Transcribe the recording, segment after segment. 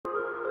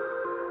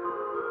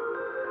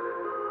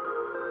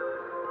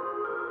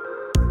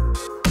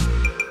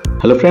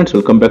Hello friends,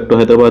 welcome back to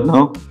Hyderabad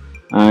now.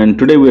 And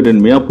today we are in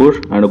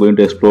Miyapur and are going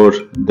to explore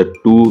the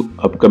two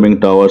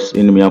upcoming towers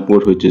in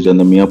Miyapur, which is on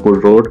the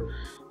Miyapur road.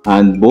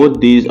 And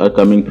both these are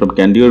coming from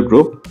Candeur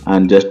group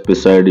and just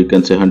beside, you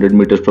can say, 100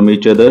 meters from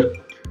each other.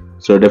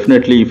 So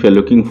definitely if you're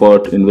looking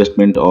for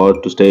investment or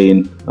to stay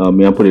in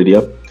Miyapur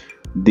area,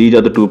 these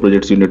are the two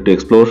projects you need to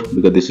explore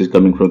because this is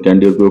coming from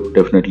Candeur group.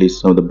 Definitely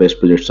some of the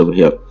best projects over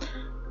here.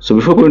 So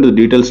before going to the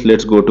details,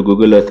 let's go to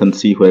Google Earth and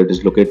see where it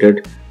is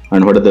located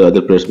and what are the other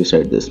projects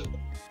beside this.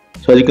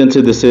 So as you can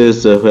see, this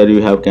is where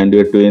you have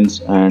Candeur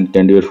Twins and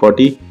Candeur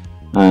 40,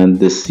 and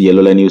this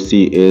yellow line you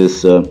see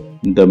is the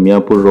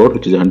Miyapur road,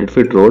 which is a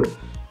 100-feet road,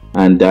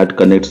 and that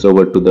connects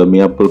over to the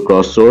Miyapur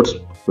crossroads,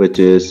 which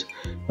is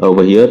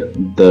over here.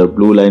 The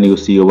blue line you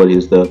see over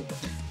is the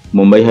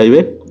Mumbai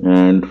highway,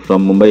 and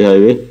from Mumbai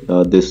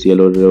highway this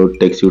yellow road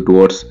takes you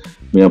towards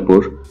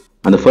Miyapur.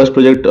 And the first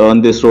project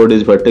on this road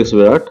is Vertex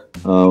Virat.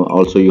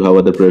 Also you have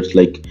other projects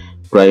like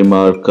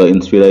Primark,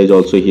 Inspira is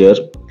also here,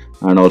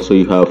 and also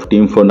you have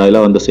Team for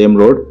Naila on the same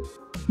road.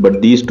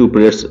 But these two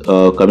projects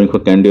coming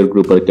from Candeur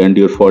group are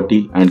Candeur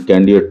 40 and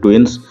Candeur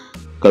Twins.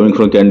 Coming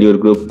from Candeur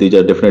group, these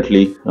are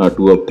definitely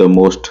two of the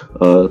most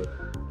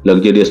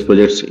luxurious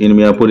projects in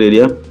Miyapur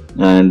area.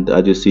 And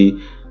as you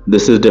see,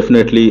 this is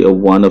definitely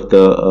one of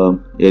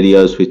the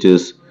areas which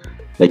is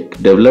like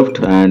developed,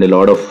 and a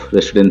lot of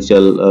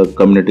residential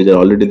communities are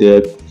already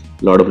there.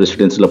 A lot of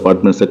residential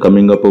apartments are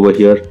coming up over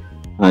here,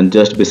 and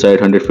just beside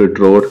 100-feet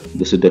road,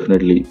 this is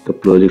definitely the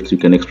projects you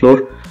can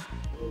explore.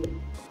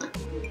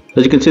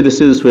 As you can see, this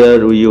is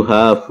where you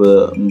have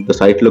the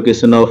site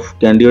location of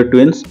Candeur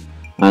Twins,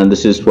 and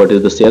this is what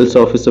is the sales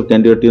office of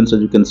Candeur Twins.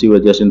 As you can see, we're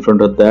just in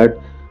front of that,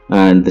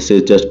 and this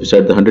is just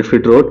beside the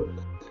 100-feet road.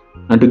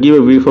 And to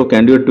give a view for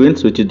Candeur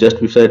Twins, which is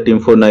just beside Team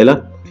 4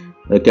 Naila,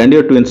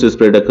 Candeur Twins is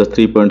spread across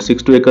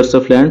 3.62 acres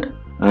of land,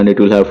 and it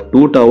will have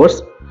two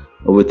towers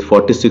with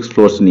 46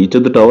 floors in each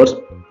of the towers,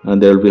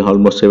 and there will be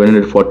almost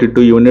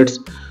 742 units.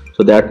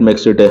 So that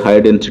makes it a high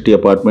density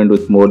apartment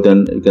with more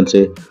than, you can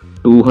say,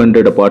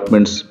 200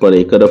 apartments per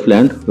acre of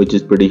land, which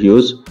is pretty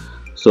huge.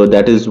 So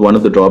that is one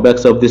of the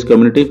drawbacks of this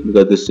community,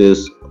 because this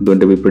is going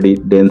to be pretty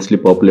densely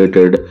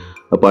populated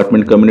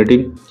apartment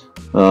community.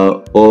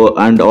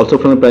 And also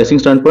from a pricing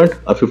standpoint,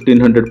 a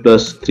 1500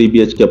 plus 3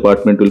 BHK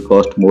apartment will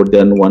cost more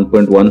than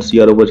 1.1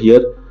 crore over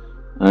here.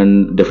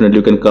 And definitely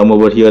you can come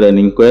over here and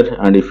inquire,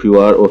 and if you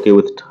are okay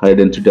with high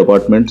density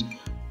apartments,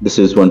 this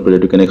is one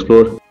project you can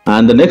explore.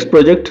 And the next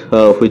project,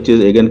 which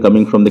is again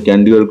coming from the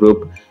Candeur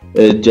group,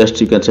 is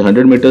just, you can say,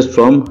 100 meters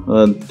from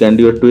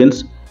Candeur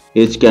Twins,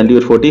 is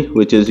Candeur 40,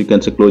 which is, you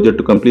can say, closer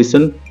to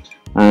completion.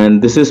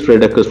 And this is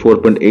spread across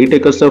 4.8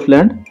 acres of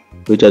land,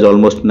 which has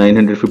almost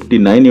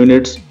 959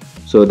 units.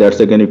 So that's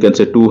again, you can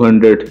say,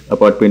 200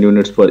 apartment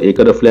units per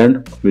acre of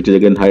land, which is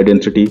again high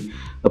density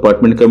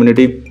apartment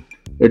community.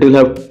 It will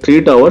have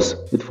three towers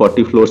with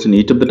 40 floors in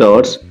each of the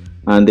towers,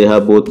 and they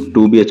have both 2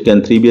 BHK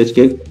and 3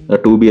 BHK. A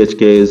 2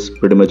 BHK is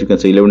pretty much, you can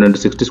say,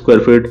 1160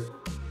 square feet,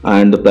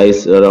 and the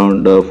price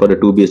around for a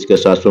 2 BHK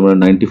starts from around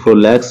 94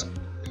 lakhs.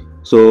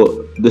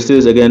 So this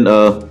is again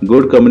a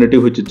good community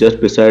which is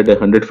just beside a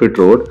 100-feet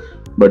road,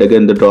 but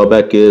again the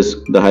drawback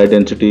is the high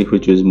density,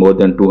 which is more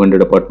than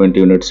 200 apartment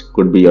units,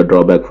 could be a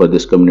drawback for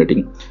this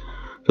community.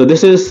 So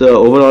this is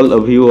overall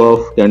a view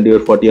of Candeur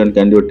 40 and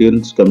Candeur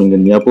Twins coming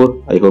in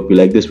Miyapur. I hope you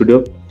like this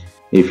video.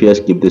 If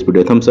yes, give this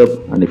video a thumbs up,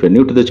 and if you're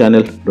new to the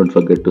channel, don't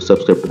forget to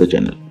subscribe to the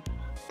channel.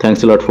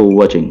 Thanks a lot for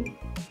watching.